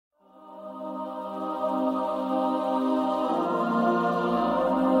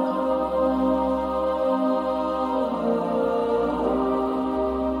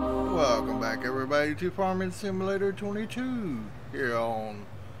everybody to Farming Simulator 22 here on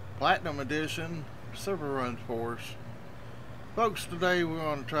Platinum Edition Silverrun Force. Folks, today we're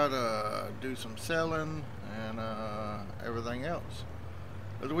going to try to do some selling and everything else.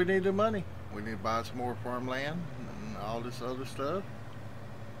 Because we need the money. We need to buy some more farmland and all this other stuff.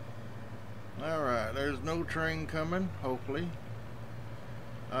 Alright, there's no train coming, hopefully.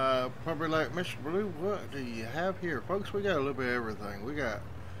 Probably like, Mr. Blue, what do you have here? Folks, we got a little bit of everything. We got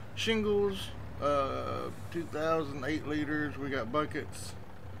shingles, 2,008 liters. We got buckets,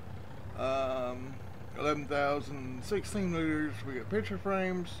 11,016 liters. We got picture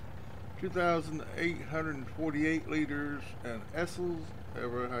frames, 2,848 liters, and Essels,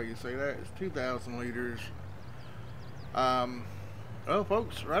 ever how you say that, is 2,000 liters. Oh,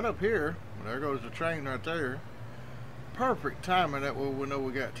 folks, right up here, there goes the train right there. Perfect timing, that way we know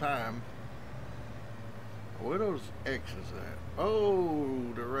we got time. Where are those X's at? Oh,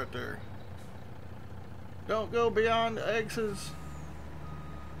 they're right there. Don't go beyond the X's.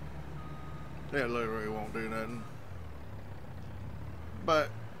 That literally won't do nothing. But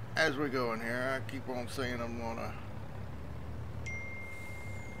as we go in here, I keep on saying I'm gonna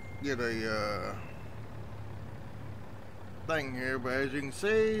get a thing here, but as you can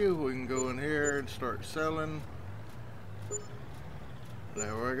see, we can go in here and start selling.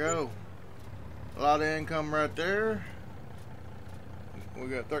 There we go. A lot of income right there. We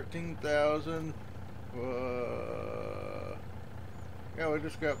got 13,000. Yeah, we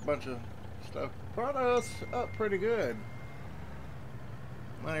just got a bunch of stuff. Brought us up pretty good.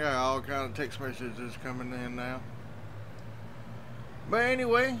 I got all kind of text messages coming in now. But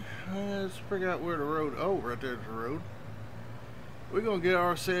anyway, let's figure out where the road. Oh, right there's the road. We're gonna get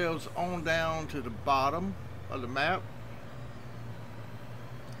ourselves on down to the bottom of the map.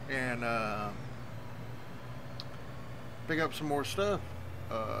 And pick up some more stuff.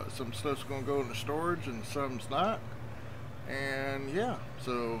 Some stuff's gonna go into storage and some's not. And yeah,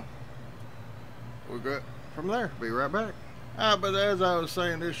 so we'll go from there. Be right back. But as I was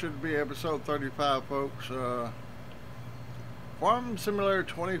saying, this should be episode 35, folks. Farm Simulator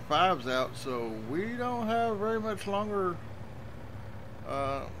 25's out, so we don't have very much longer.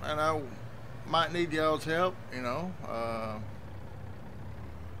 And I might need y'all's help, you know.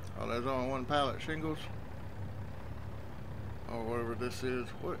 Oh, there's only one pallet shingles, or whatever this is.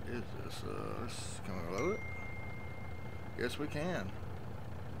 What is this? Can we load it? Yes, we can.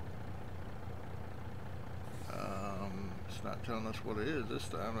 It's not telling us what it is this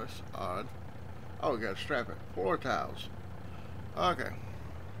time. That's odd. Oh, we got to strap it. Floor tiles. Okay.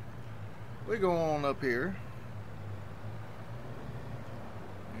 We go on up here.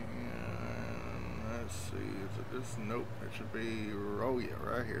 Let's see, is it this? Nope, it should be Roya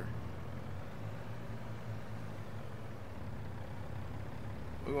right here.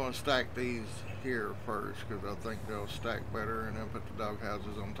 We're going to stack these here first because I think they'll stack better, and then put the dog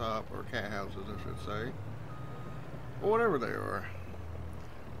houses on top, or cat houses I should say, or whatever they are.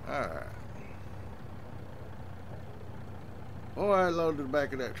 Alright. Oh, I loaded the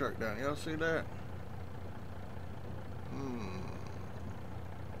back of that truck down. Y'all see that?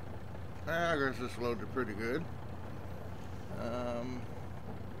 I guess it's loaded pretty good.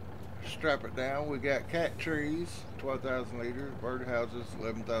 Strap it down. We got cat trees, 12,000 liters. Bird houses,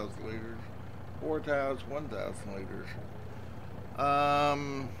 11,000 liters. 4 tiles, 1,000 liters.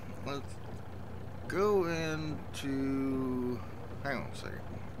 Let's go into. Hang on a second.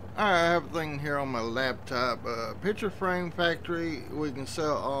 Alright, I have a thing here on my laptop. Picture frame factory, we can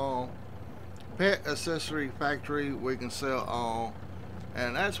sell all. Pet accessory factory, we can sell all.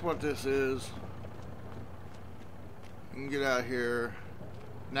 And that's what this is. You can get out here.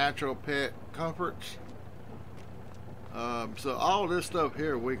 Natural pet comforts. So all this stuff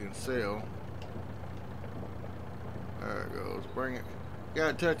here we can sell. There it goes. Bring it.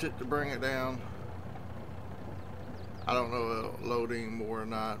 Gotta touch it to bring it down. I don't know if it'll load anymore or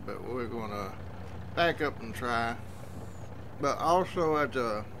not, but we're gonna back up and try. But also at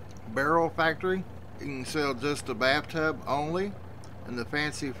the barrel factory, you can sell just the bathtub only. And the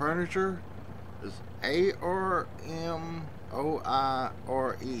fancy furniture is A-R-M-O-I-R-E.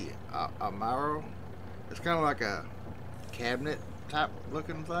 Amaro. It's kind of like a cabinet type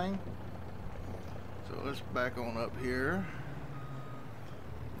looking thing. So let's back on up here.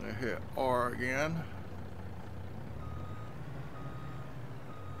 I hit R again.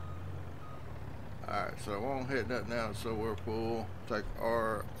 Alright, so I won't hit that now, so we're full. Take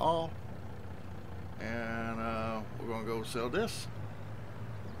R off. And we're going to go sell this.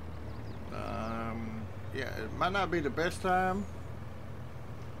 Yeah, it might not be the best time,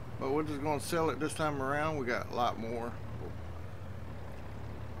 but we're just going to sell it this time around. We got a lot more.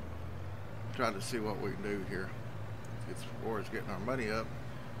 try to see what we can do here as far as getting our money up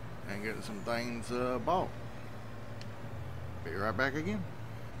and getting some things bought. Be right back again.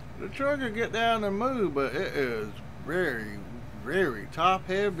 The truck will get down and move, but it is very, very top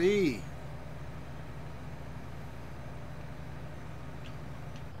heavy.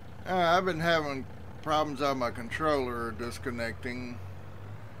 I've been having problems on my controller disconnecting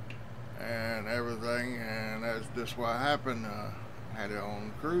and everything, and that's just what happened. I had it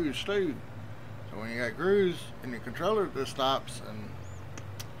on cruise too. So when you got cruise and your controller just stops, and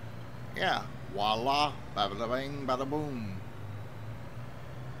yeah, voila, bada bing, bada boom.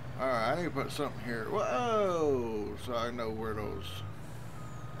 Alright, I need to put something here. Whoa! So I know where those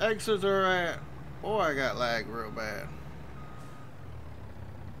exits are at. Boy, I got lag real bad.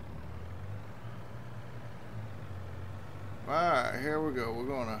 Alright, here we go. We're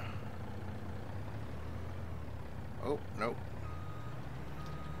gonna... Oh, nope.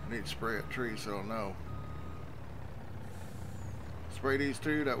 Need to spray a tree so I'll know. Spray these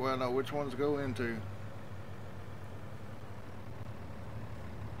two, that way I know which ones to go into.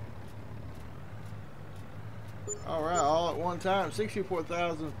 Alright, all at one time.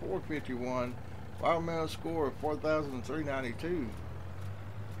 64,451. Environmental score of 4,392.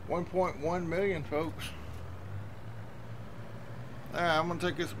 1.1 million, folks. I'm going to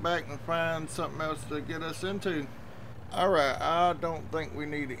take this back and find something else to get us into. Alright, I don't think we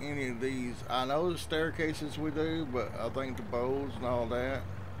need any of these. I know the staircases we do, but I think the bowls and all that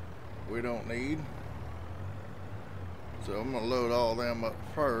we don't need. So I'm going to load all them up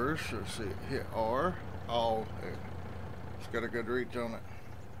first. Let's see, hit R. All. It's got a good reach on it.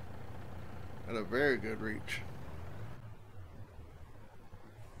 Got a very good reach.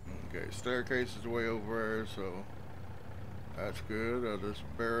 Okay, staircase is way over there, so that's good. I'll just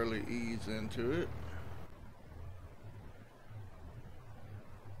barely ease into it.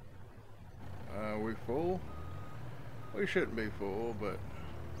 We full? We shouldn't be full, but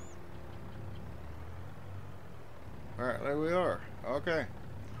alright, there we are. Okay.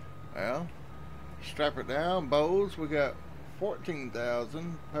 Well, strap it down. Bowls, we got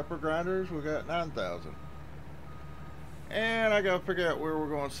 14,000. Pepper grinders, we got 9,000. And I gotta figure out where we're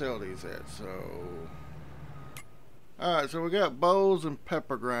gonna sell these at, so alright, so we got bowls and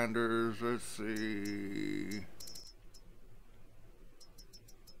pepper grinders. Let's see.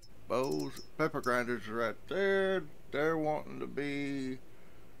 Bowls, pepper grinders right there. They're wanting to be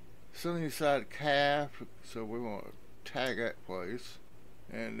Sunnyside Calf, so we want to tag that place.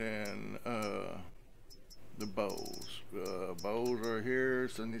 And then the bowls. Bowls are here,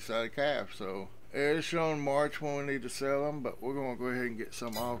 Sunnyside Calf. So it's showing March when we need to sell them, but we're going to go ahead and get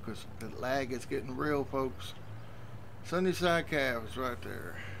some off because the lag is getting real, folks. Sunnyside Calf is right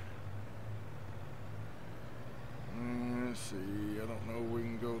there. Let's see, I don't know if we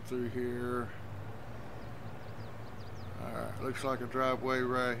can go through here. Alright, looks like a driveway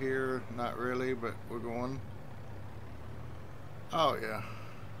right here. Not really, but we're going. Oh yeah.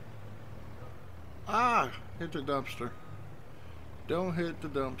 Ah, hit the dumpster. Don't hit the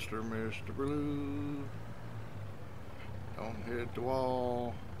dumpster, Mr. Blue. Don't hit the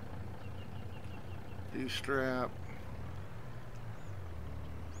wall. De-strap.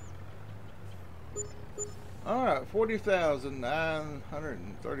 Alright,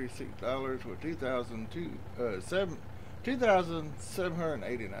 $40,936 with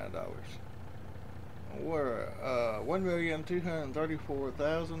 $2,789. We're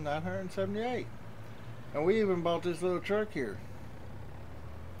 $1,234,978. And we even bought this little truck here.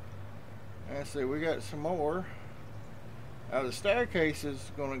 And see, we got some more. Now the staircase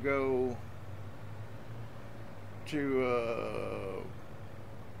is gonna go to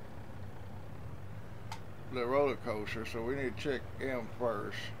the roller coaster, so we need to check them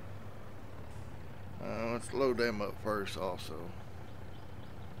first. Let's load them up first also.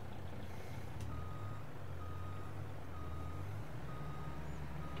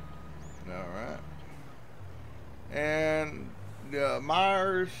 Alright. And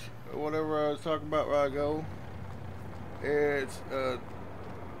Myers, whatever I was talking about where I go, it's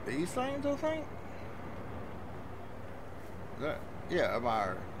these things, I think. Yeah,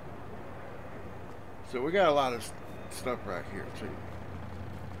 Myers. So we got a lot of stuff right here too.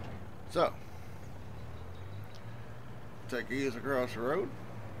 So take these across the road.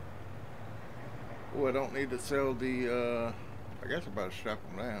 Oh, I don't need to sell the I guess I'm about to strap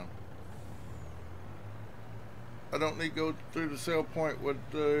them down. I don't need to go through the sell point with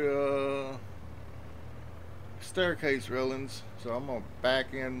the staircase railings, so I'm gonna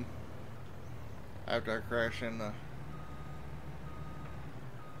back in after I crash in the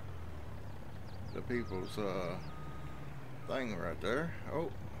people's thing right there. Oh,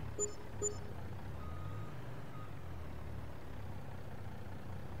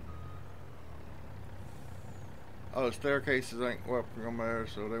 Oh, the staircases ain't welcome on there,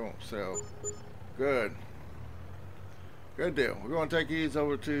 so they won't sell. Good. Good deal. We're going to take these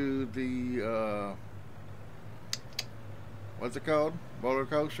over to the, what's it called? Roller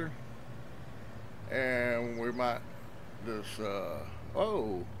coaster. And we might just,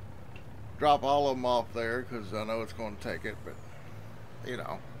 drop all of them off there, because I know it's going to take it, but, you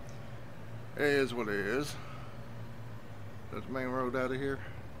know, it is what it is. That's the main road out of here?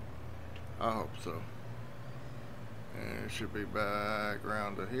 I hope so. And it should be back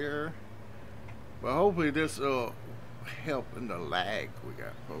around to here. But hopefully this will help in the lag we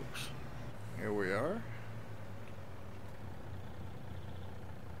got, folks. Here we are.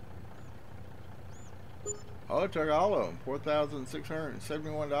 Oh, it took all of them.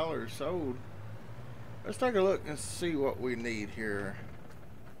 $4,671 sold. Let's take a look and see what we need here.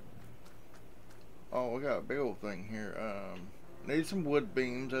 Oh, we got a big old thing here. Need some wood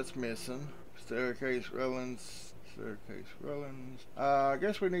beams. That's missing. Staircase railings. I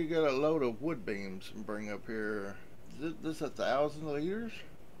guess we need to get a load of wood beams and bring up here. Is this 1,000 liters?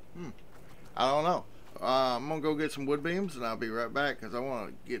 I don't know. I'm gonna go get some wood beams and I'll be right back, because I want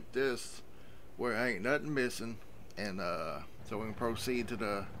to get this where ain't nothing missing, and so we can proceed to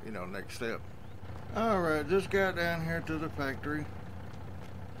the next step. Alright, just got down here to the factory.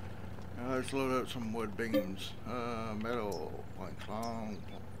 Now let's load up some wood beams. Metal planks long,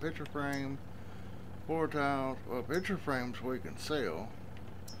 picture frame, floor tiles. Well, picture frames we can sell.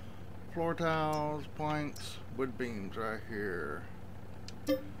 Floor tiles, planks, wood beams right here.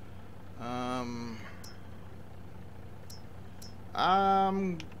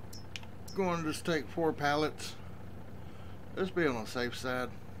 I'm going to just take 4 pallets. Let's be on the safe side.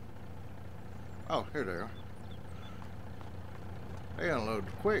 Oh, here they are. They unload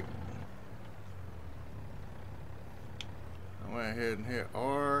quick. I went ahead and hit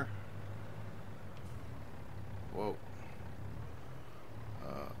R. Whoa.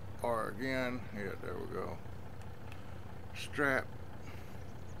 R again. Yeah, there we go. Strap.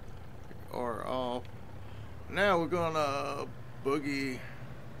 R off. Now we're gonna boogie.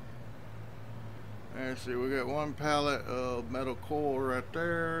 Let's see, we got 1 pallet of metal coil right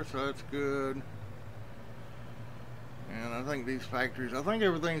there, so that's good. And I think these factories, I think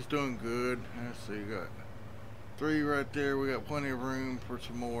everything's doing good. Let's see, we got 3 right there. We got plenty of room for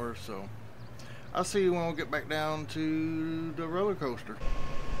some more, so I'll see you when we get back down to the roller coaster.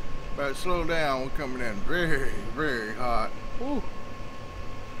 But slow down, we're coming in very, very hot. Woo.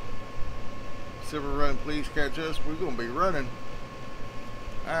 Silverrun, please catch us. We're gonna be running.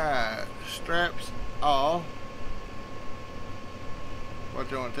 Alright, straps off.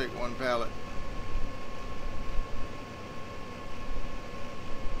 Watch, I want to take 1 pallet.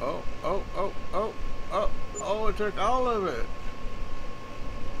 Oh, it took all of it.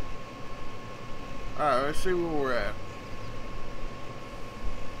 Alright, let's see where we're at.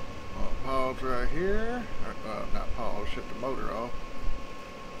 Pause right here. Not pause, shut the motor off.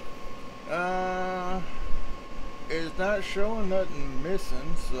 It's not showing nothing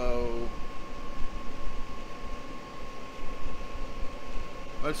missing, so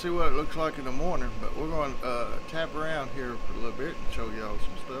let's see what it looks like in the morning. But we're going to tap around here for a little bit and show y'all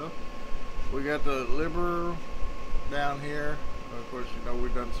some stuff. We got the liver down here. Of course, you know,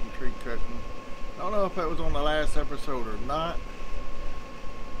 we've done some tree cutting. I don't know if that was on the last episode or not.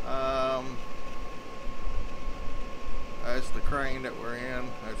 That's the crane that we're in.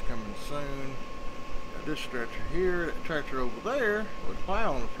 That's coming soon. Got this stretcher here, that tractor over there with a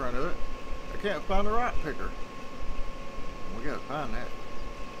plow on the front of it. I can't find the rock picker. We gotta find that.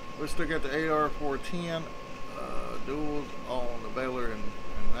 We still got the AR-410 duals on the baler and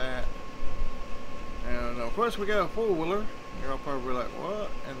that. And of course we got a four-wheeler. You're all probably like, what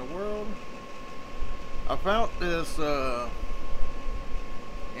in the world? I found this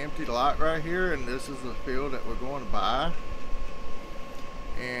empty lot right here, and this is the field that we're going to buy.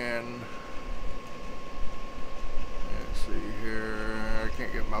 And let's see here, I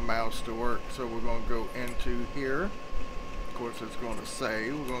can't get my mouse to work, so we're going to go into here. Of course it's going to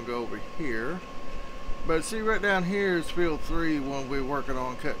say we're going to go over here, but see right down here is field 3 when we're working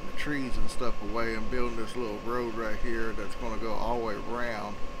on cutting the trees and stuff away and building this little road right here that's going to go all the way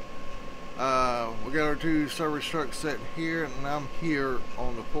around. We got our 2 service trucks sitting here, and I'm here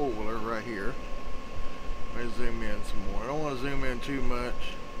on the four-wheeler right here. Let me zoom in some more. I don't want to zoom in too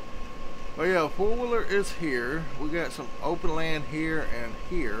much. But yeah, four-wheeler is here. We got some open land here and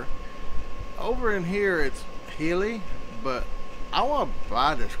here. Over in here it's hilly, but I want to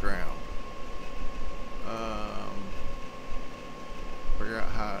buy this ground. figure out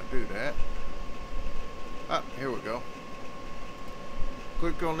how to do that. Ah, here we go.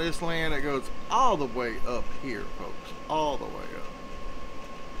 Click on this land, it goes all the way up here, folks. All the way up.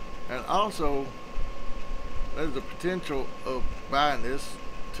 And also, there's a potential of buying this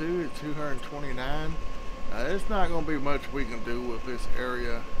too at $229. Now, it's not going to be much we can do with this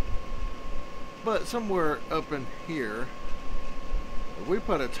area. But somewhere up in here, if we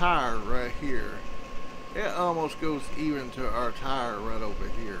put a tire right here, it almost goes even to our tire right over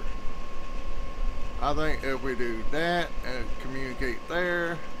here. I think if we do that and communicate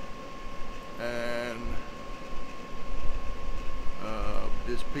there, and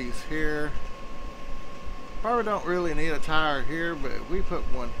this piece here, probably don't really need a tire here, but if we put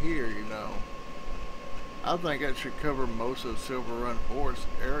one here, you know, I think that should cover most of Silverrun Forest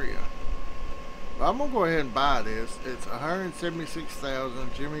area. But I'm gonna go ahead and buy this. It's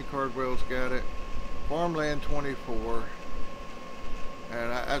 $176,000. Jimmy Cardwell's got it. Farmland 24,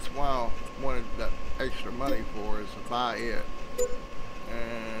 and that's why I wanted that extra money for, is to buy it.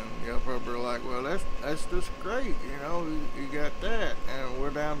 And y'all probably like, well, that's just great, you know, you got that, and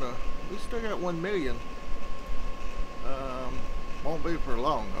we're down to, we still got 1 million. Won't be for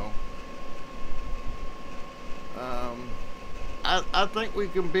long though. I think we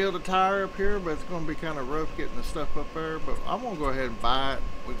can build a tire up here, but it's going to be kind of rough getting the stuff up there. But I'm going to go ahead and buy it.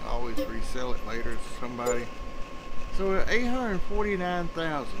 We can always resell it later to somebody. So at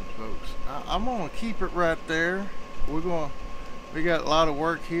 $849,000, folks. I'm going to keep it right there. We got a lot of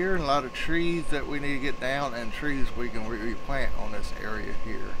work here and a lot of trees that we need to get down, and trees we can replant on this area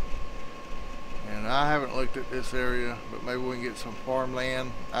here. And I haven't looked at this area, but maybe we can get some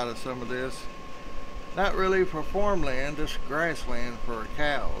farmland out of some of this. Not really for farmland, just grassland for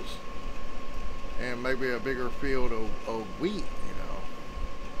cows. And maybe a bigger field of wheat, you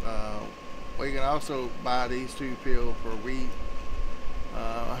know. We can also buy these two fields for wheat.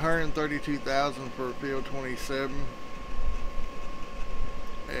 $132,000 for field 27.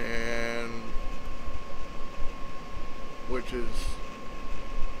 And which is,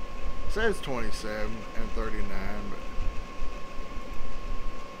 says 27 and 39, but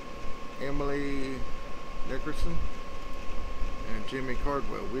Emily Nickerson and Jimmy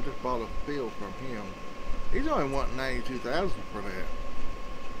Cardwell, we just bought a field from him. He's only wanting $92,000 for that.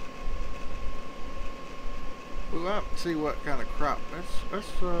 We'll have to see what kind of crop.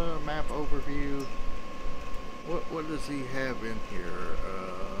 Let's map overview. What does he have in here?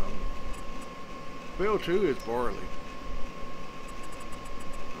 Field 2 is barley.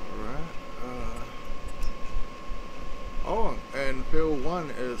 Alright. Oh, and field 1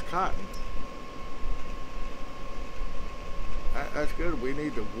 is cotton. That's good. We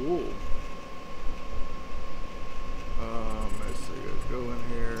need the wool. Let's see. Let's go in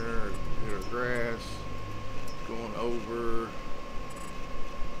here. Get our grass. Going over.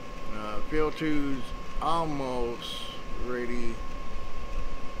 Field 2's almost ready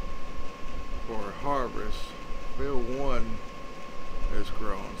for harvest. Field 1 is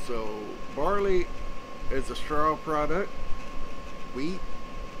grown. So barley is a straw product. Wheat.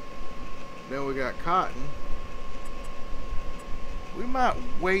 Then we got cotton. We might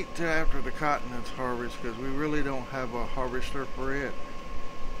wait till after the cotton is harvested because we really don't have a harvester for it.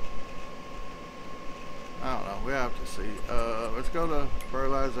 I don't know. We have to see. Let's go to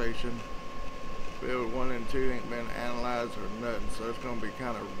fertilization. Field 1 and 2 ain't been analyzed or nothing, so it's going to be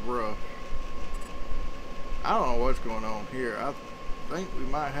kind of rough. I don't know what's going on here. I think we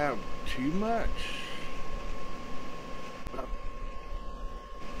might have too much.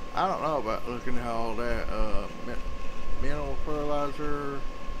 I don't know about looking at all that. Mineral fertilizer,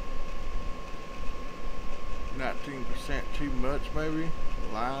 19% too much maybe.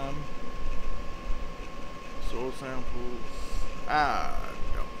 Lime, soil samples. I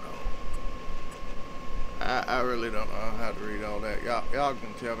don't know. I really don't know how to read all that. Y'all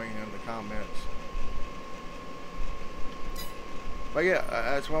can tell me in the comments. But yeah,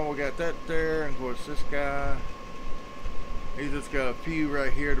 that's why we got that there. And of course this guy, he's just got a few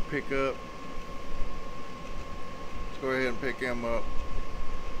right here to pick up. Go ahead and pick him up.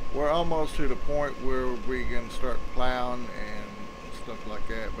 We're almost to the point where we can start plowing and stuff like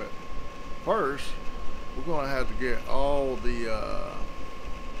that, but first we're going to have to get all the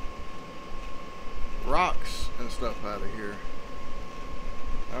rocks and stuff out of here.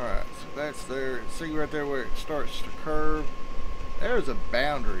 Alright, so that's there. See right there where it starts to curve? There's a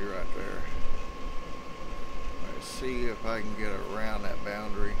boundary right there. Let's see if I can get around that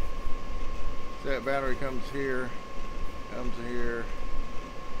boundary. So that boundary comes here. Comes here,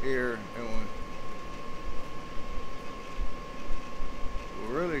 and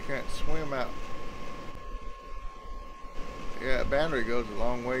we really can't swim out Yeah, boundary goes a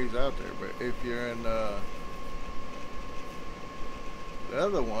long ways out there, but if you're in the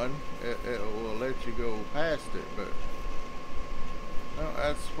other one, it will let you go past it, but no,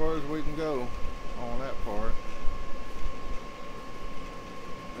 that's as far as we can go on that part.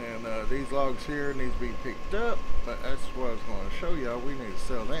 And these logs here need to be picked up, but that's what I was going to show y'all. We need to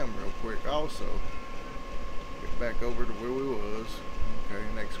sell them real quick also. Get back over to where we was. Okay,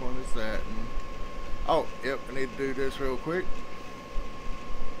 next one is that. And, oh, yep, I need to do this real quick.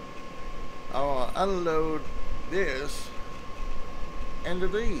 I'll unload this into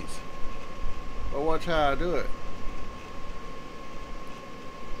these. But watch how I do it.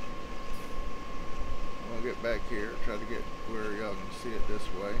 I'm going to get back here, try to get where y'all can see it this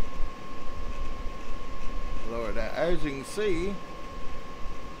way. Lower that. As you can see,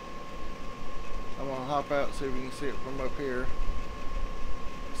 I'm going to hop out so you can see it from up here.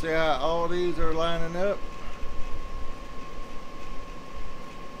 See how all these are lining up?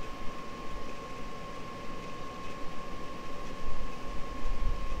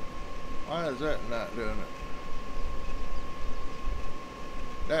 Why is that not doing it?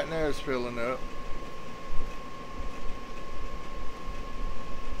 That there is filling up.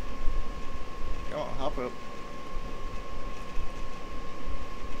 Come on, hop up.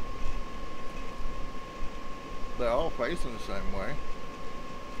 They're all facing the same way.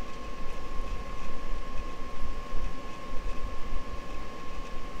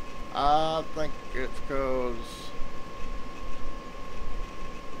 I think it's because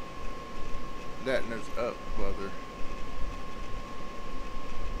that is up further.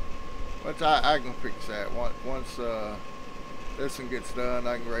 Which I can fix that. Once this one gets done,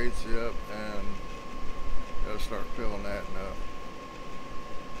 I can raise it up and it'll start filling that up.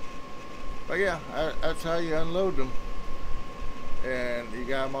 But yeah, that's how you unload them. And you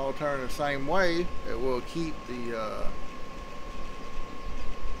got them all turned the same way. It will keep the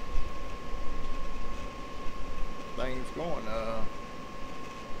things going.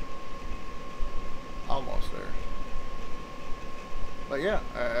 Almost there. But yeah,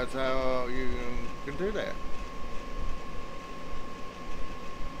 that's how you can do that.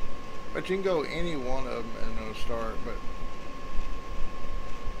 But you can go any one of them and it'll start, but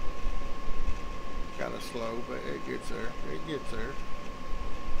kind of slow, but it gets there. It gets there.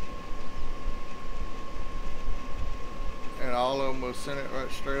 And all of them will send it right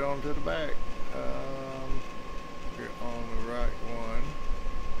straight onto the back. Get on the right one.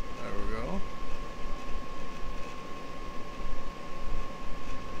 There we go.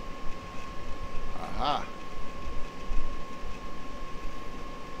 Aha.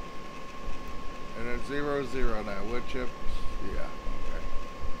 And it's 0-0 now. Wood chips. Yeah. Okay.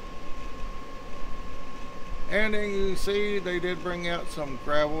 And then you see they did bring out some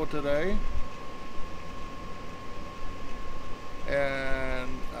gravel today. And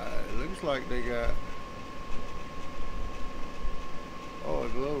it looks like they got... Oh,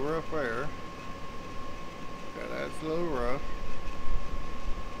 it's a little rough there. Yeah, that's a little rough.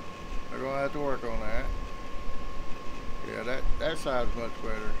 They're going to have to work on that. Yeah, that side's much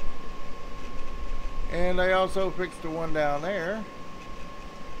better. And they also fixed the one down there.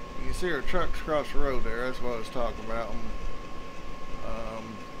 You can see our trucks across the road there. That's what I was talking about.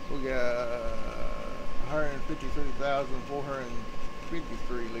 We got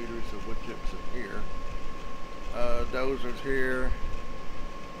 153,453 liters of wood chips in here. Dozers here.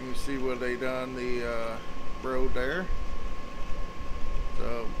 You can see where they done the road there.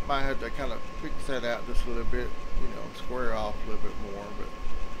 So might have to kind of fix that out just a little bit, you know, square off a little bit more, but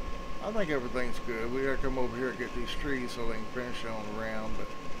I think everything's good. We gotta come over here and get these trees so they can finish on the round, but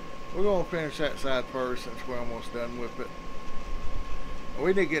we're gonna finish that side first since we're almost done with it. We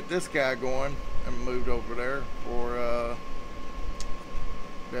need to get this guy going and moved over there for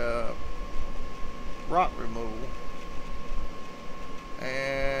the rock removal.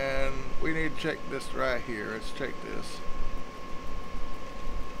 And we need to check this right here. Let's check this.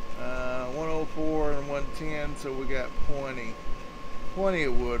 104 and 110, so we got plenty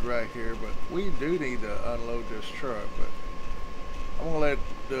of wood right here, but we do need to unload this truck. But I'm gonna let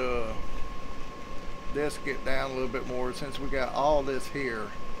this get down a little bit more since we got all this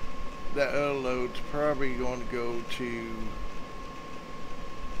here. That other load's probably going to go to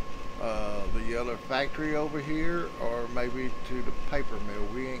the other factory over here, or maybe to the paper mill.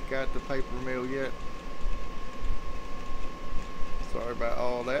 We ain't got the paper mill yet. Sorry about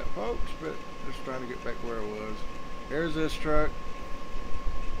all that, folks, but just trying to get back where I was. Here's this truck.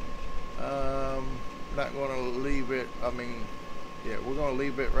 Not going to leave it. I mean, yeah, we're going to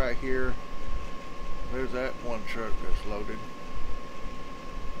leave it right here. There's that one truck that's loaded.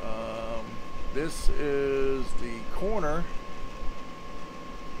 This is the corner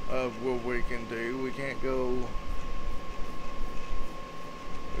of what we can do. We can't go.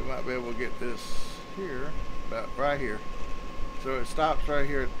 We might be able to get this here, about right here. So it stops right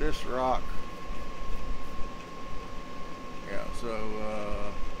here at this rock. Yeah, so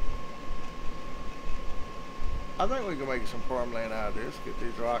I think we can make some farmland out of this. Get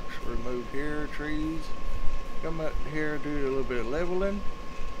these rocks removed here, trees. Come up here, do a little bit of leveling.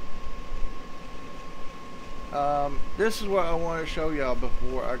 This is what I want to show y'all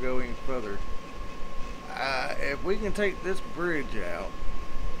before I go any further. If we can take this bridge out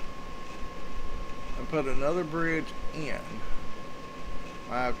and put another bridge in,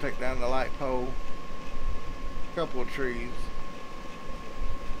 I have to take down the light pole, a couple of trees.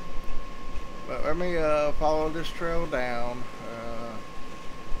 But let me follow this trail down.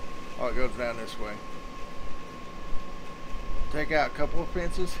 Oh, it goes down this way. Take out a couple of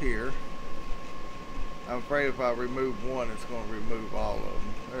fences here. I'm afraid if I remove one, it's going to remove all of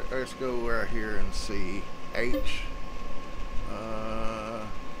them. Let's go right here and see. H.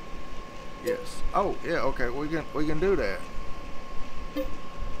 Yes. Oh, yeah. Okay, we can do that.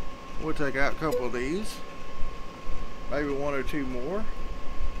 We'll take out a couple of these. Maybe one or two more.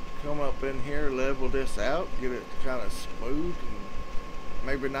 Come up in here, level this out, get it kind of smooth and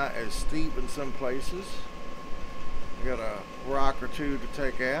maybe not as steep in some places. We got a rock or two to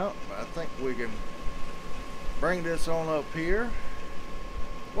take out. I think we can bring this on up here.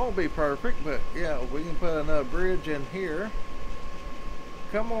 Won't be perfect, but yeah, we can put another bridge in here.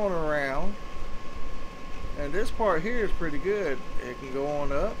 Come on around. And this part here is pretty good. It can go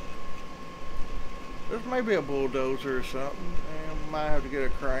on up. There's maybe a bulldozer or something. And might have to get a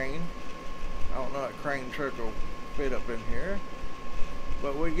crane. I don't know, a crane truck will fit up in here.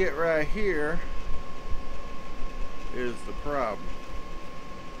 But we get right here is the problem.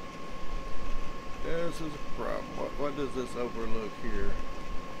 This is a problem. What does this overlook here?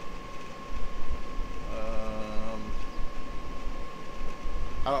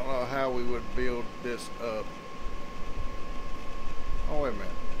 I don't know how we would build this up. Oh, wait a minute.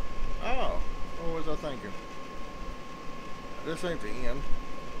 Oh, what was I thinking? This ain't the end.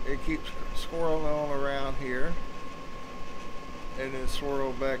 It keeps swirling on around here. And then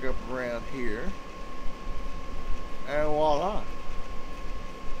swirl back up around here. And voila.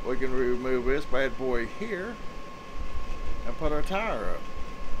 We can remove this bad boy here and put our tire up.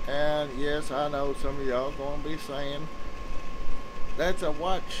 And yes, I know some of y'all going to be saying that's a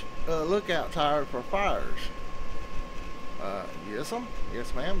lookout tire for fires. Yes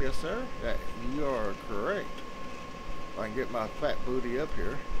ma'am, yes sir. You are correct. If I can get my fat booty up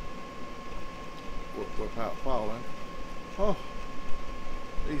here without falling. Oh,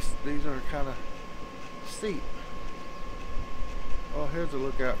 these are kind of steep. Oh, here's a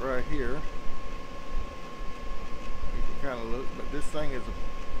lookout right here. You can kind of look, but this thing is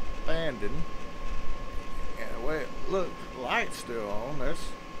abandoned. And the way it looks, the light's still on. That's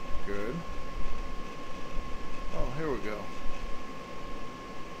good. Oh, here we go.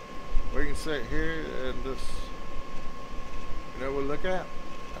 We can sit here and just, you know what lookout?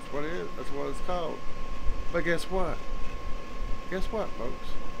 That's what it is. That's what it's called. But guess what? Guess what, folks?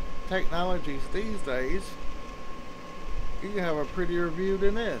 Technologies these days, you can have a prettier view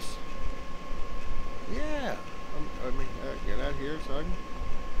than this. Yeah. Let me get out here so I can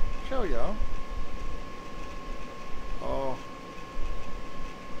show y'all. Oh.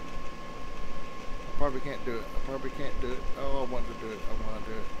 I probably can't do it. I probably can't do it. Oh, I want to do it. I want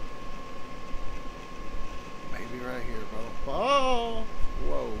to do it. Maybe right here, bro. Oh!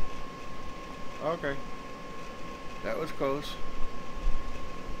 Whoa. Okay. That was close.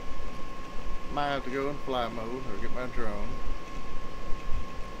 Might have to go in fly mode or get my drone.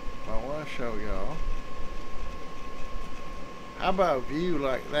 I want to show y'all. How about a view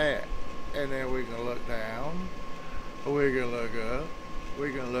like that? And then we can look down. We can look up.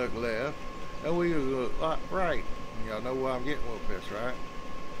 We can look left. And we can look right. Y'all know what I'm getting with this, right?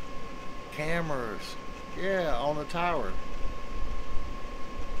 Cameras. Yeah, on the tower.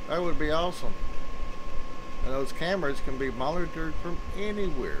 That would be awesome. And those cameras can be monitored from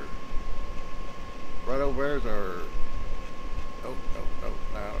anywhere. Right over there is our... Oh,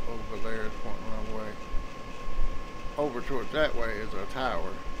 now over there is pointing the wrong way. Over towards that way is our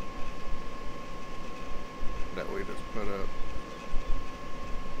tower. That we just put up.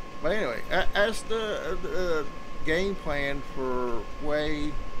 But anyway, that's the game plan for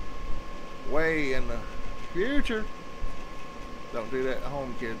way in the future. Don't do that at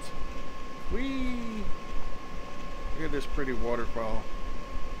home, kids. Whee! Look at this pretty waterfall.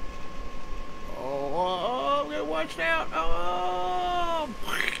 Oh, get watched out! Oh!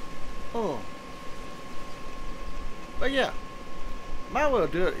 But yeah, Might well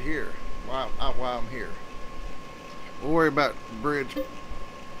do it here while I'm here. We'll worry about bridge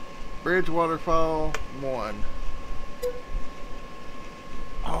waterfall 1.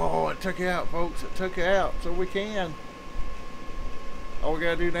 Oh, it took it out, folks. It took it out, so we can. All we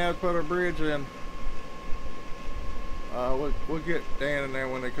gotta do now is put our bridge in. We'll get Dan in there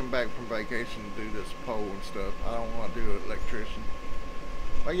when they come back from vacation to do this pole and stuff. I don't want to do an electrician.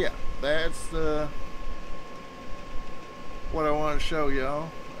 But yeah, that's the what I want to show y'all.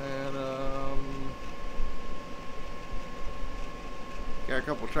 And got a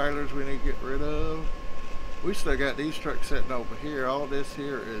couple trailers we need to get rid of. We still got these trucks sitting over here. All this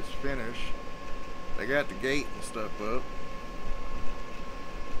here is finished. They got the gate and stuff up.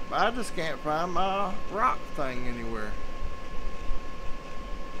 But I just can't find my rock thing anywhere.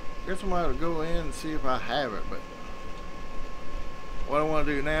 Guess I'm going to go in and see if I have it. But what I want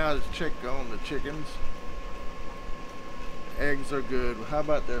to do now is check on the chickens. Eggs are good. How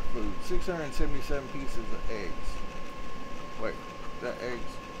about their food? 677 pieces of eggs. Wait, is that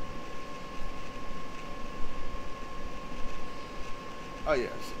eggs? Oh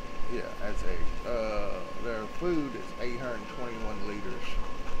yes, yeah, that's eggs. Their food is 821 liters.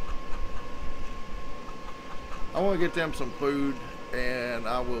 I want to get them some food, and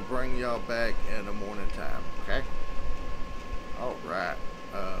I will bring y'all back in the morning time. Okay. All right.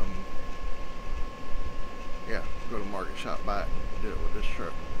 Yeah, go to market, shop, buy it, and do it with this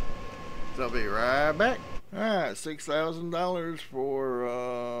truck. So I'll be right back. Alright, $6,000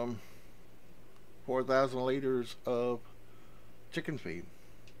 for 4,000 liters of chicken feed.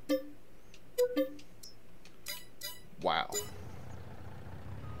 Wow.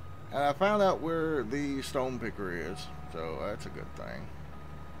 And I found out where the stone picker is, so that's a good thing.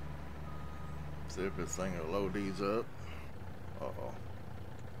 See if this thing will load these up. Uh-oh.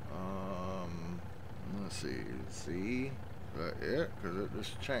 Let's see. See? Is that it? Because it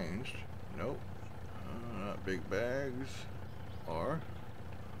just changed. Nope. Not big bags. Or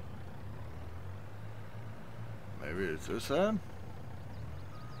maybe it's this side?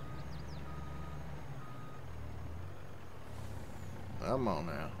 Come on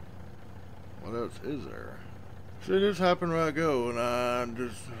now. What else is there? See, this happened where I go, and I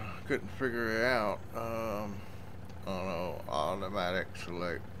just couldn't figure it out. I don't know. Automatic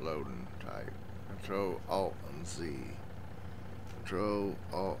select loading type. Control Alt and Z. Control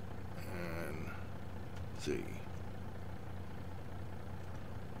Alt and Z.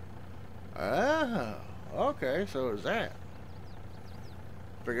 Ah, okay, so it's that.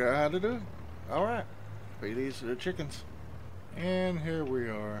 Figured out how to do it. Alright. Feed these to the chickens. And here we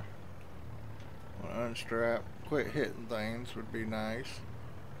are. Unstrap. Quit hitting things would be nice.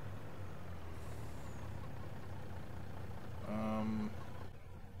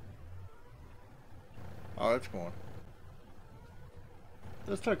 Oh, it's going.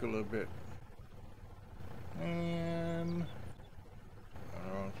 This took a little bit. And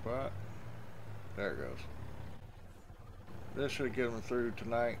wrong spot. There it goes. This should get them through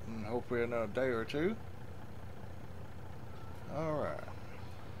tonight and hopefully another day or two. Alright.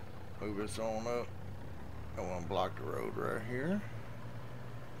 Move this on up. I want to block the road right here.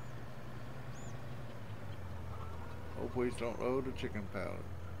 Hopefully it don't load the chicken pallet.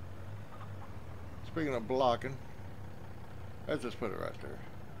 Speaking of blocking, let's just put it right there.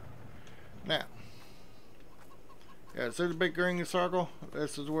 Now, yeah, see the big green circle?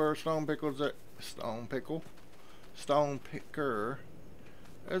 This is where stone pickle's at. Stone picker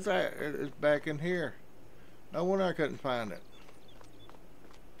is at. It's back in here. No wonder I couldn't find it.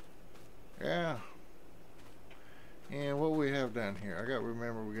 Yeah. And what we have down here, I got to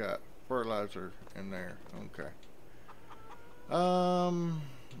remember we got fertilizer in there. Okay.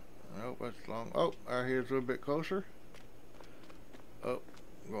 Nope, that's long. Oh, our here's a little bit closer. Oh,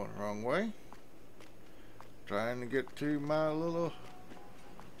 going the wrong way. Trying to get to my little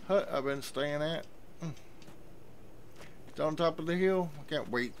hut I've been staying at. It's on top of the hill. I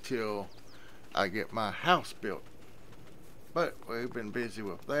can't wait till I get my house built. But we've been busy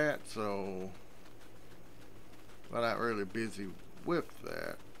with that, so well, not really busy with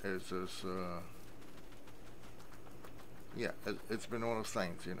that. It's just yeah, it's been one of those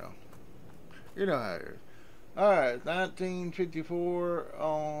things, you know. You know how it is. Alright, 1954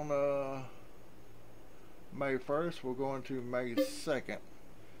 on May 1st. We're going to May 2nd.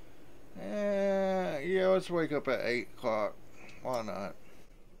 And yeah, let's wake up at 8 o'clock. Why not?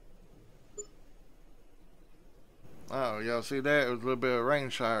 Oh, y'all see that? It was a little bit of rain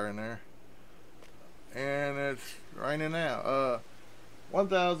shower in there. And it's raining now.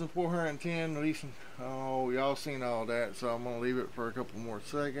 1,410 at least. Oh, y'all seen all that, so I'm gonna leave it for a couple more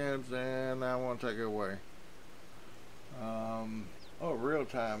seconds, and I want to take it away. Oh, real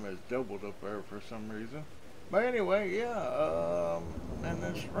time is doubled up there for some reason. But anyway, yeah, and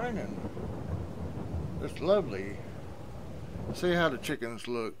it's raining. It's lovely. See how the chickens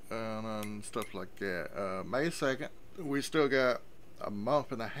look and stuff like that. May 2nd, we still got a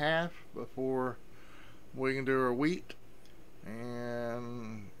month and a half before we can do our wheat.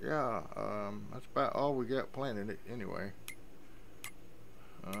 And yeah, that's about all we got planted anyway.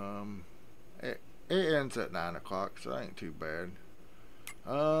 It ends at 9 o'clock, so that ain't too bad.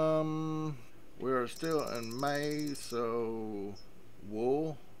 We are still in May, so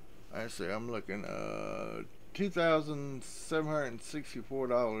wool. Actually, I'm looking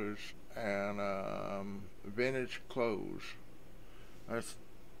 $2,764 and vintage clothes. Let's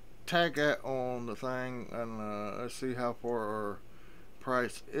tag that on the thing and let's see how far our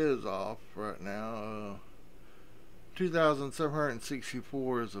price is off right now.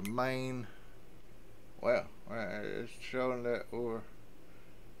 2,764 is the main. Well, it's showing that we're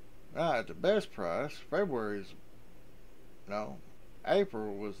at the best price. February's no.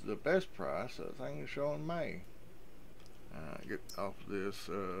 April was the best price. I think it's showing May. Get off this.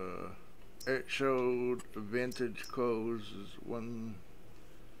 It showed vintage clothes is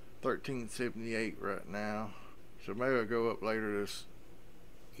 $113.78 right now. So maybe I'll go up later this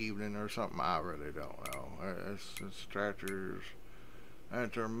evening or something. I really don't know. It's tractors.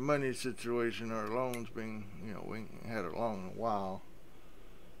 And our money situation, our loans being, we ain't had a loan in a while.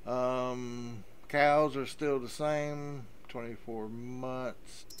 Cows are still the same. 24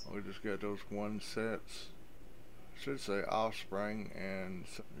 months. We just got those one sets. Should say offspring, and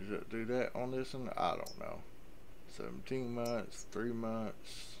does it do that on this one? I don't know. 17 months, 3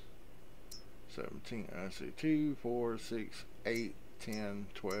 months, 17. I see 2, 4, 6, 8, 10,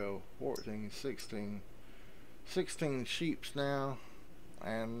 12, 14, 16. 16 sheeps now,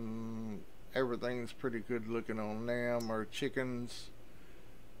 and everything's pretty good looking on them. Our chickens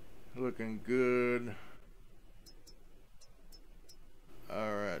looking good.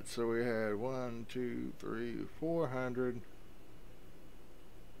 Alright, so we had 1, 2, 3, 400.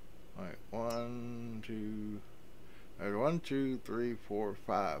 Alright, 1, 2, 1, 2, 3, 4,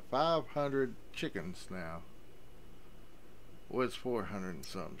 5. 500 chickens now. Well, it's 400 and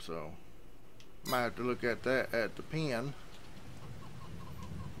something, so might have to look at that at the pen.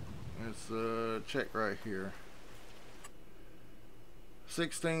 It's check right here.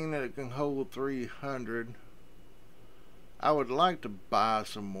 16 that can hold 300. I would like to buy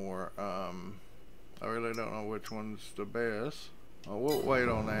some more. I really don't know which one's the best. We'll wait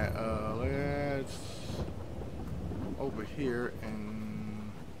on that. Let's over here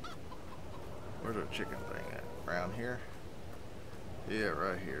and where's our chicken thing at? Around here? Yeah,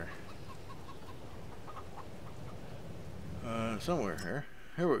 right here. Somewhere here.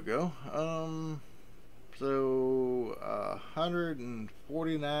 Here we go. So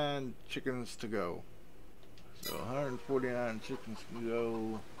 149 chickens to go. So 149 chickens can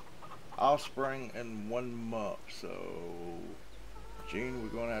go. Offspring in 1 month. So June, we're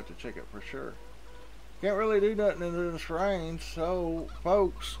gonna have to check it for sure. Can't really do nothing in this rain. So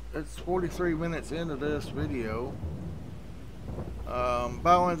folks, it's 43 minutes into this video.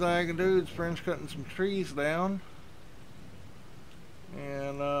 About one thing I can do is finish cutting some trees down.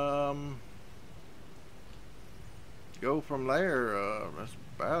 And go from there. That's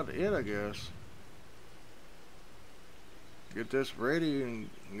about it, I guess. Get this ready and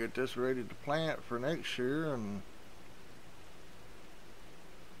get this ready to plant for next year. And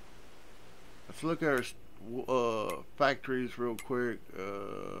let's look at our factories real quick.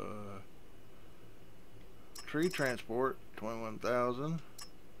 Tree transport, 21,000,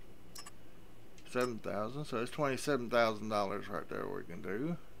 7,000. So it's $27,000 right there we can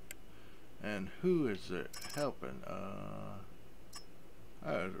do. And who is it helping?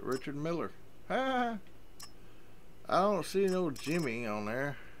 Richard Miller. Ha! I don't see no Jimmy on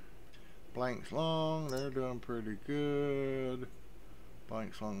there. Blanks Long, they're doing pretty good.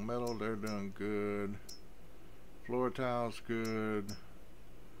 Blanks Long Metal, they're doing good. Floor Tile's good.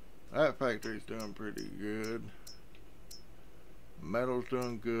 That factory's doing pretty good. Metal's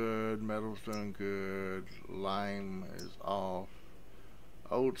doing good. Metal's doing good. Lime is off.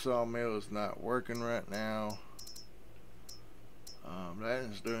 Old sawmill is not working right now. That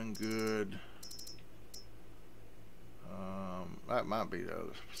is doing good. That might be the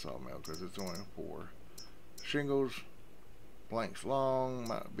other sawmill because it's only 4. Shingles, Blanks Long,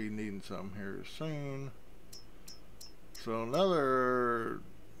 might be needing some here soon. So another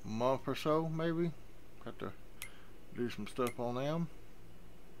month or so maybe. Got to do some stuff on them.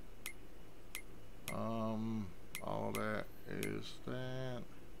 All that is that.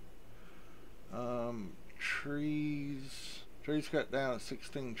 Trees. Trees cut down at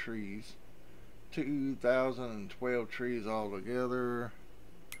 16 trees. 2,012 trees altogether.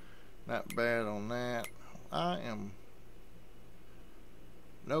 Not bad on that. I am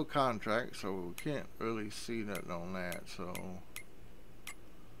no contract, so we can't really see nothing on that. So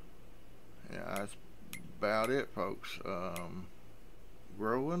yeah, that's about it, folks.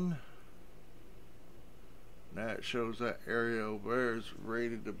 Growing. That shows that area over there is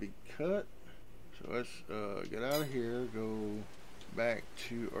ready to be cut. So let's get out of here, go back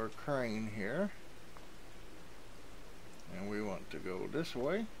to our crane here. And we want to go this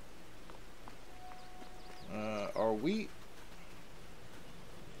way. Our wheat.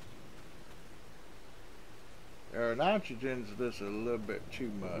 Our nitrogen's just a little bit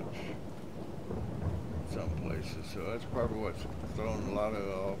too much in some places, so that's probably what's throwing a lot of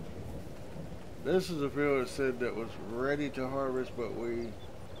it off. This is a field that said that was ready to harvest, but we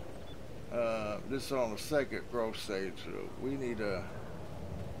this is on the second growth stage, so we need a.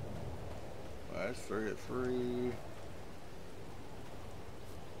 Well, that's 3 of 3.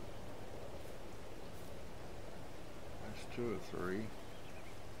 That's 2 of 3.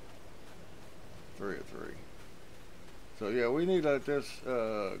 3 of 3. So yeah, we need to let this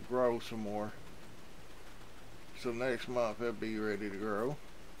grow some more. So next month it'll be ready to grow.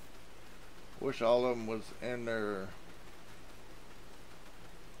 Wish all of them was in there.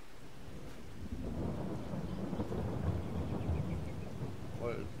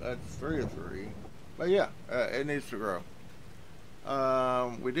 Well, that's 3 of 3. But yeah, it needs to grow.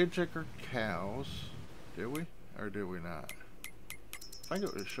 We did check our cows. Did we? Or did we not? I think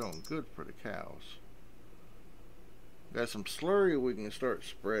it was showing good for the cows. Got some slurry we can start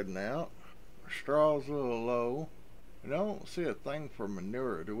spreading out. Our straw's a little low. I don't see a thing for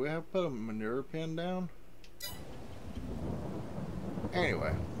manure. Do we have to put a manure pin down?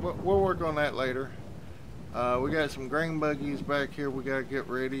 Anyway, we'll work on that later. We got some grain buggies back here we gotta get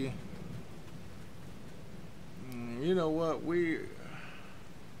ready. You know what?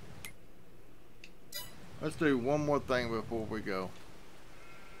 Let's do one more thing before we go.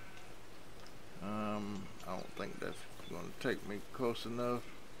 I don't think that's going to take me close enough,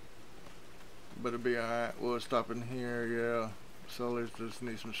 but it'll be alright. We'll stop in here. Yeah, sellers just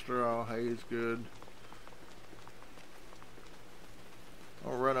need some straw. Hay's good.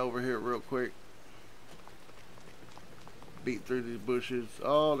 I'll run over here real quick, beat through these bushes.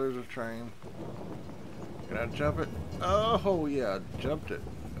 Oh, there's a train. Can I jump it? Oh yeah, I jumped it.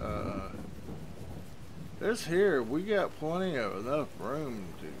 This here, we got plenty of enough room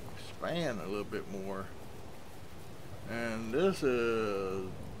to expand a little bit more. And this is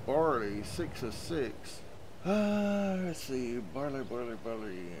barley, 6 of 6. Let's see, barley.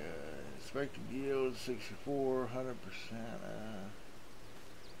 Expected yield 64, 100%.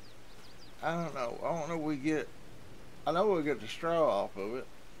 I don't know. I don't know. I know we'll get the straw off of it,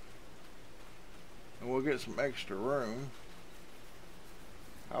 and we'll get some extra room.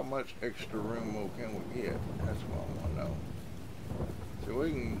 How much extra room can we get? That's what I want to know. So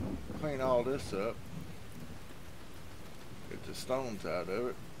we can clean all this up, get the stones out of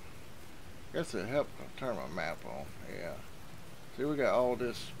it. Guess it helped turn my map on. Yeah. See, we got all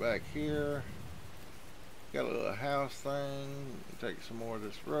this back here. Got a little house thing. Take some more of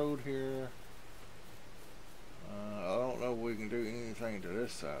this road here. I don't know if we can do anything to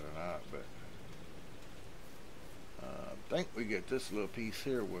this side or not, but I think we get this little piece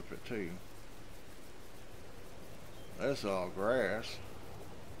here with it too. That's all grass.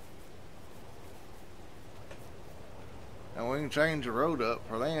 And we can change the road up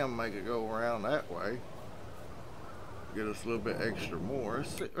for them, make it go around that way. Get us a little bit extra more.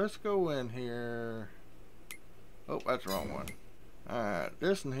 Let's go in here. Oh, that's the wrong one. Alright,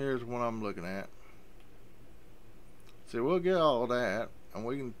 this one here is what I'm looking at. See, we'll get all that, and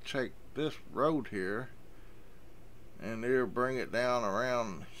we can take this road here, and it'll bring it down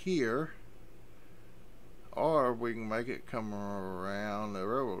around here, or we can make it come around the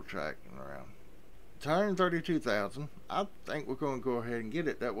railroad track and around. It's 132,000. I think we're going to go ahead and get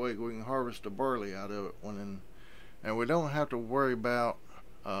it. That way we can harvest the barley out of it and we don't have to worry about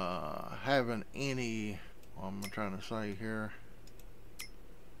having any. What am I trying to say here?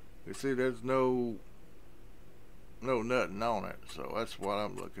 You see, there's no nothing on it, so that's what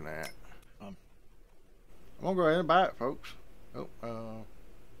I'm looking at. I'm gonna go ahead and buy it, folks. Oh,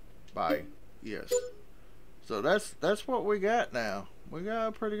 buy. Yes. So that's what we got now. We got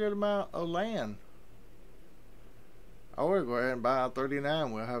a pretty good amount of land. I would go ahead and buy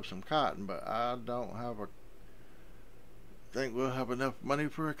 39. We'll have some cotton, but I don't have think we'll have enough money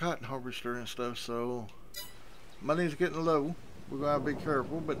for a cotton harvester and stuff. So money's getting low. We're gonna be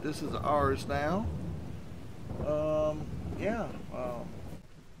careful, but this is ours now. yeah,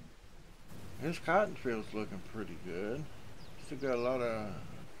 his cotton field's looking pretty good. Still got a lot of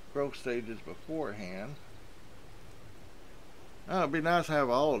growth stages beforehand. It'd be nice to have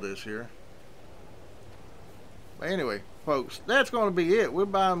all of this here. But anyway, folks, that's going to be it. We're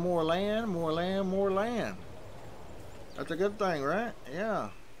buying more land, more land, more land. That's a good thing, right? Yeah.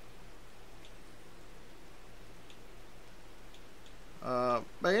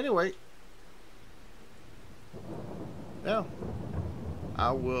 But anyway, yeah,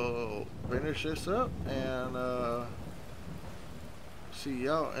 I will finish this up and see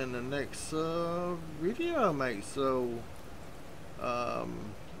y'all in the next video I make. So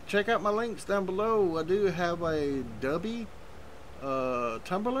check out my links down below. I do have a Daddi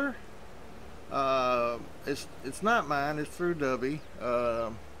Tumblr. It's not mine, it's through Daddi.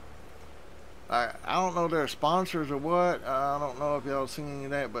 I don't know their sponsors or what. I don't know if y'all seen any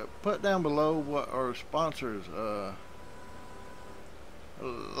of that, but put down below what are sponsors.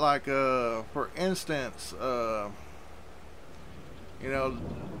 Like for instance, you know,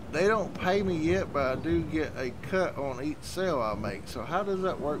 they don't pay me yet, but I do get a cut on each sale I make. So how does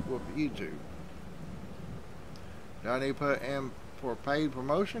that work with YouTube? Do I need to put in for paid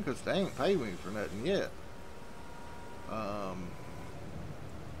promotion? Because they ain't paid me for nothing yet.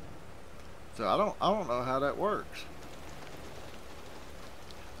 So I don't know how that works.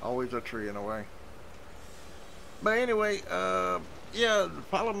 Always a tree in a way. But anyway, yeah,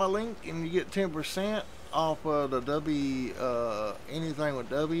 follow my link and you get 10% off of the Daddi, anything with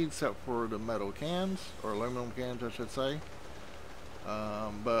Daddi except for the metal cans, or aluminum cans I should say.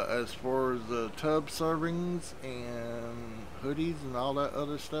 But as far as the tub servings and hoodies and all that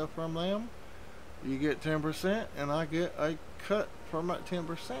other stuff from them, you get 10% and I get a cut from that 10%.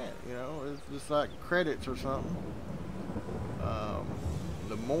 You know, it's just like credits or something.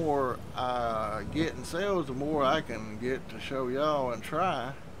 The more I get in sales, the more I can get to show y'all and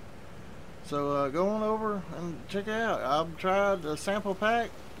try. So go on over and check it out. I've tried the sample pack,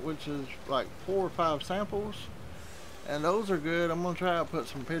 which is like 4 or 5 samples, and those are good. I'm gonna try to put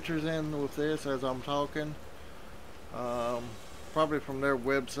some pictures in with this as I'm talking, probably from their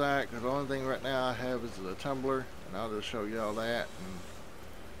website, because the only thing right now I have is the Tumblr, and I'll just show y'all that.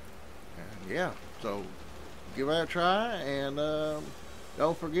 And yeah, so give that a try, and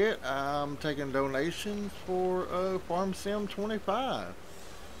don't forget I'm taking donations for Farm Sim 25.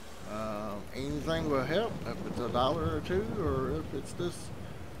 Anything will help, if it's $1 or $2, or if it's just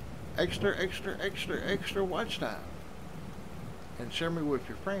extra watch time. And share me with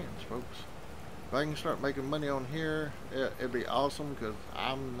your friends, folks. If I can start making money on here, it'd be awesome, because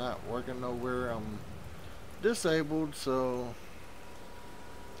I'm not working nowhere. I'm disabled, so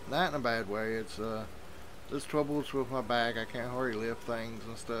not in a bad way. It's there's troubles with my back. I can't hardly lift things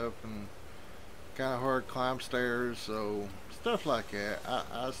and stuff, and kind of hard to climb stairs, so stuff like that.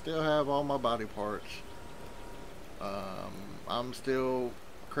 I still have all my body parts. I'm still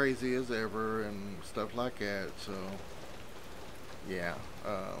crazy as ever and stuff like that, so yeah.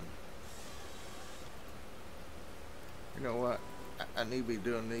 You know what, I need to be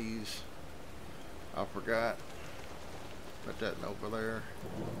doing these. I forgot. Put that over there.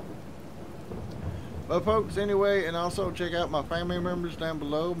 But folks, anyway, and also check out my family members down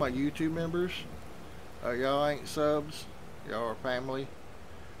below, my YouTube members. Y'all ain't subs, y'all are family.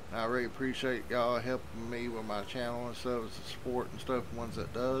 And I really appreciate y'all helping me with my channel and stuff, the support and stuff, ones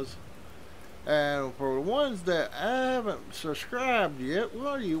that does. And for the ones that I haven't subscribed yet, what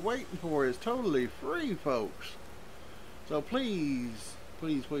are you waiting for? It's totally free, folks. So please,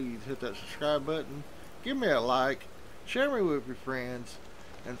 please, please hit that subscribe button. Give me a like. Share me with your friends.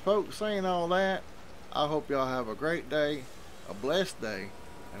 And folks, saying all that, I hope y'all have a great day, a blessed day,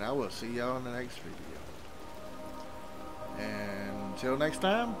 and I will see y'all in the next video. And until next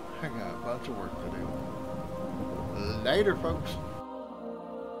time, I got a bunch of work to do. Later, folks.